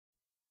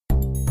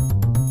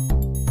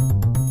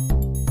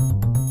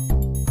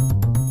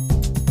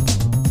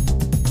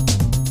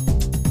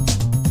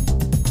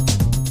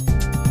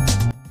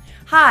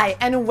Hi,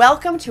 and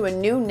welcome to a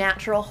new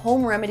natural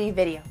home remedy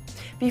video.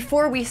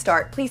 Before we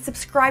start, please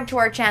subscribe to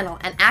our channel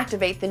and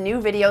activate the new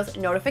videos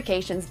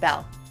notifications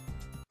bell.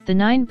 The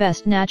 9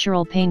 best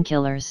natural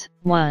painkillers.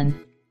 1.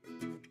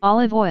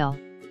 Olive oil.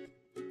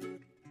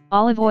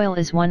 Olive oil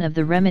is one of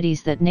the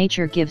remedies that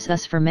nature gives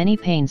us for many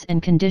pains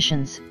and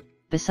conditions,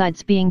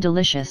 besides being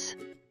delicious.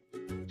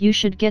 You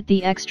should get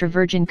the extra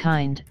virgin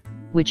kind,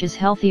 which is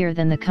healthier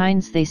than the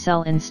kinds they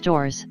sell in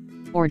stores,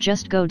 or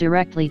just go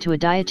directly to a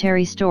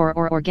dietary store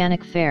or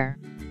organic fair.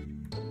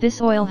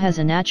 This oil has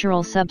a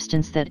natural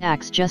substance that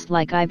acts just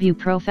like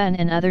ibuprofen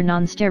and other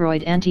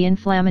non-steroid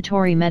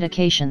anti-inflammatory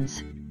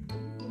medications.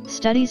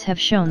 Studies have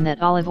shown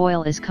that olive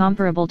oil is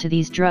comparable to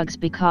these drugs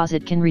because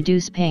it can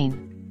reduce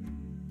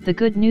pain. The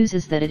good news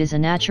is that it is a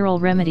natural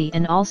remedy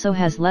and also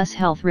has less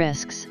health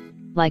risks,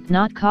 like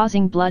not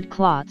causing blood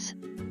clots,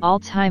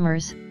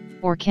 Alzheimer's,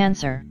 or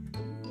cancer.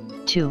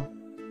 2.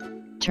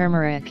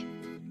 Turmeric.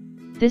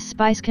 This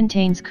spice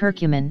contains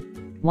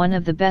curcumin, one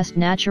of the best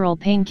natural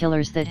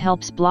painkillers that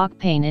helps block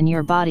pain in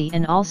your body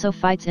and also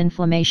fights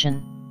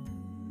inflammation.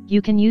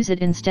 You can use it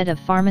instead of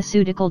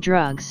pharmaceutical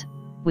drugs,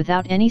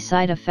 without any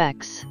side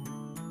effects.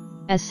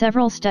 As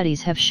several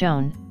studies have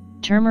shown,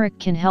 turmeric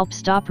can help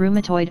stop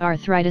rheumatoid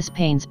arthritis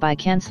pains by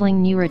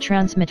canceling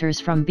neurotransmitters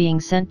from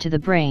being sent to the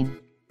brain.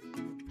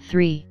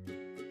 3.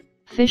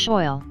 Fish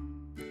oil.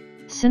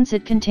 Since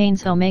it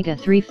contains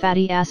omega-3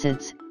 fatty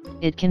acids,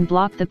 it can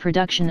block the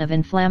production of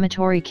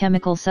inflammatory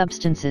chemical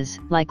substances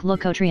like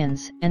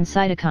leukotrienes and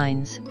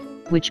cytokines,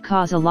 which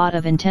cause a lot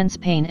of intense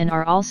pain and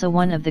are also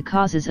one of the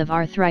causes of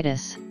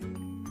arthritis.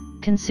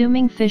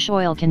 Consuming fish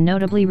oil can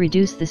notably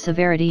reduce the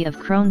severity of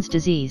Crohn's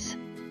disease.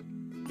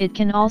 It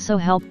can also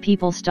help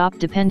people stop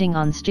depending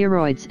on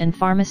steroids and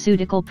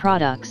pharmaceutical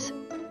products,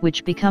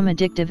 which become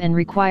addictive and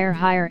require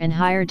higher and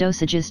higher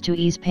dosages to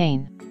ease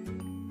pain.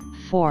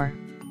 4.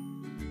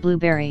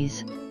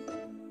 Blueberries.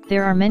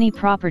 There are many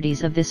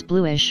properties of this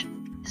bluish,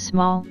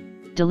 small,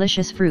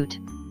 delicious fruit.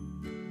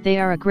 They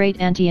are a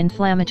great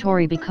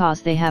anti-inflammatory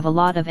because they have a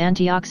lot of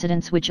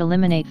antioxidants which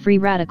eliminate free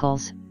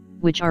radicals,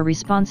 which are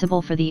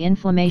responsible for the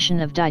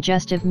inflammation of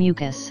digestive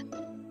mucus.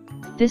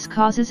 This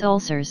causes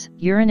ulcers,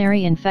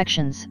 urinary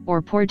infections,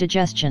 or poor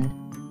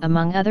digestion,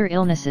 among other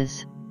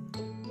illnesses.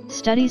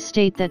 Studies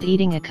state that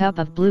eating a cup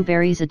of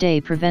blueberries a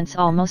day prevents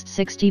almost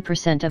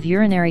 60% of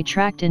urinary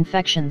tract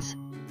infections,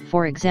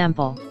 for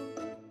example.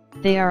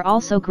 They are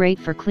also great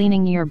for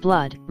cleaning your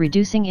blood,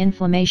 reducing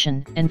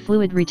inflammation and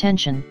fluid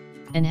retention,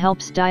 and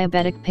helps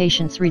diabetic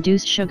patients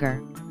reduce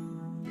sugar.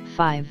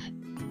 5.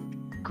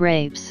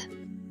 Grapes.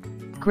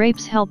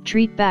 Grapes help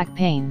treat back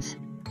pains,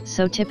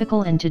 so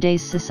typical in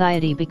today's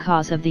society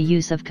because of the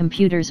use of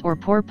computers or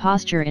poor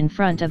posture in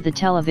front of the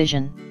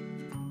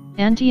television.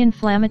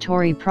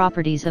 Anti-inflammatory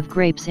properties of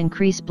grapes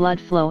increase blood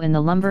flow in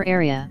the lumbar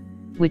area,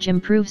 which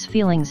improves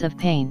feelings of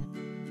pain.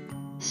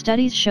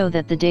 Studies show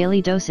that the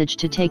daily dosage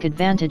to take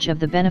advantage of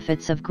the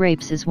benefits of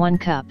grapes is 1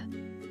 cup.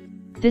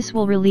 This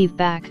will relieve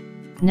back,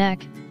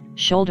 neck,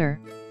 shoulder,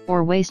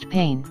 or waist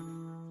pain.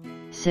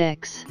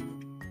 6.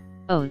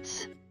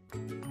 Oats.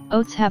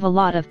 Oats have a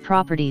lot of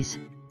properties,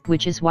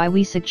 which is why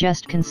we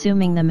suggest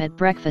consuming them at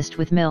breakfast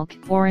with milk,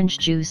 orange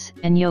juice,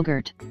 and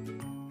yogurt.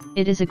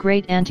 It is a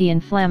great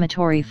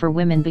anti-inflammatory for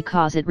women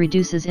because it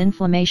reduces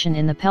inflammation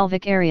in the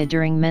pelvic area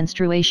during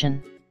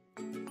menstruation.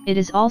 It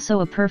is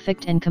also a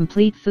perfect and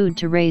complete food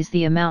to raise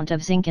the amount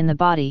of zinc in the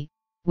body,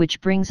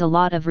 which brings a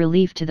lot of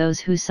relief to those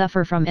who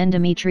suffer from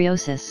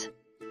endometriosis.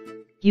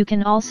 You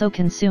can also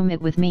consume it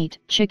with meat,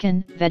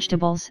 chicken,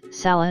 vegetables,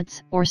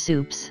 salads, or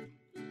soups.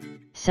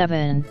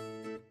 7.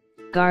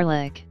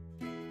 Garlic.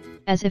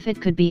 As if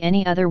it could be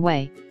any other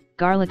way,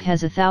 garlic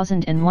has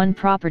 1,001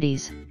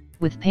 properties,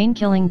 with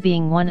pain-killing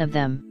being one of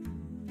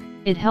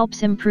them. It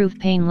helps improve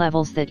pain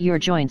levels that your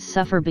joints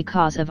suffer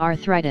because of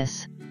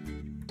arthritis.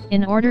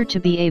 In order to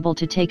be able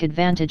to take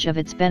advantage of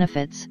its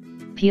benefits,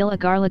 peel a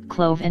garlic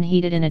clove and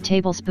heat it in a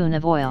tablespoon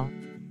of oil.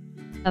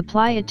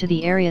 Apply it to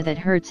the area that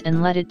hurts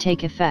and let it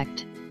take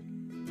effect.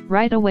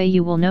 Right away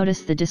you will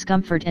notice the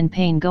discomfort and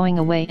pain going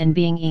away and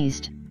being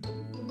eased.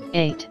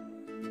 8.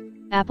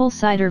 Apple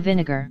cider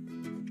vinegar.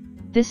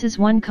 This is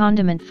one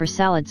condiment for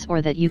salads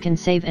or that you can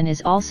save and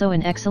is also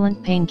an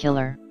excellent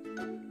painkiller.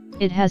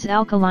 It has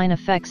alkaline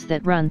effects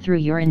that run through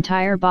your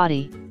entire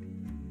body.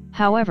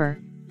 However,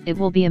 it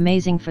will be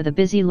amazing for the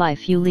busy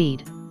life you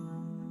lead.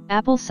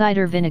 Apple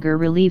cider vinegar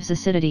relieves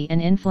acidity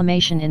and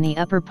inflammation in the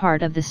upper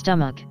part of the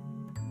stomach.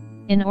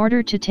 In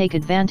order to take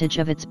advantage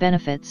of its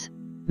benefits,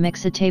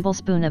 mix a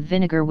tablespoon of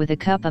vinegar with a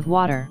cup of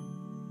water.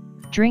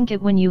 Drink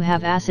it when you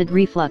have acid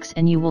reflux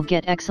and you will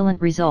get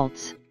excellent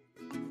results.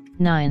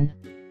 9.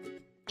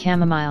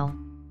 Chamomile.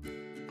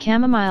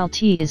 Chamomile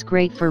tea is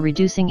great for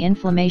reducing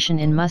inflammation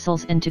in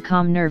muscles and to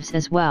calm nerves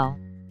as well.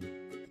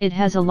 It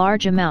has a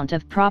large amount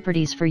of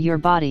properties for your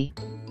body.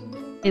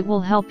 It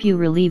will help you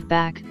relieve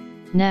back,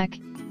 neck,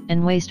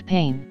 and waist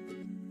pain.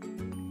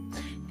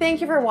 Thank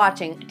you for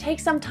watching.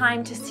 Take some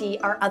time to see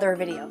our other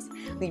videos.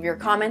 Leave your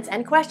comments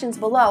and questions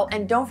below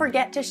and don't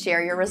forget to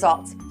share your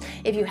results.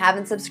 If you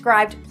haven't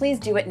subscribed, please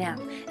do it now.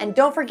 And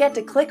don't forget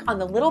to click on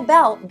the little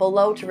bell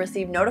below to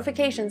receive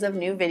notifications of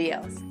new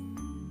videos.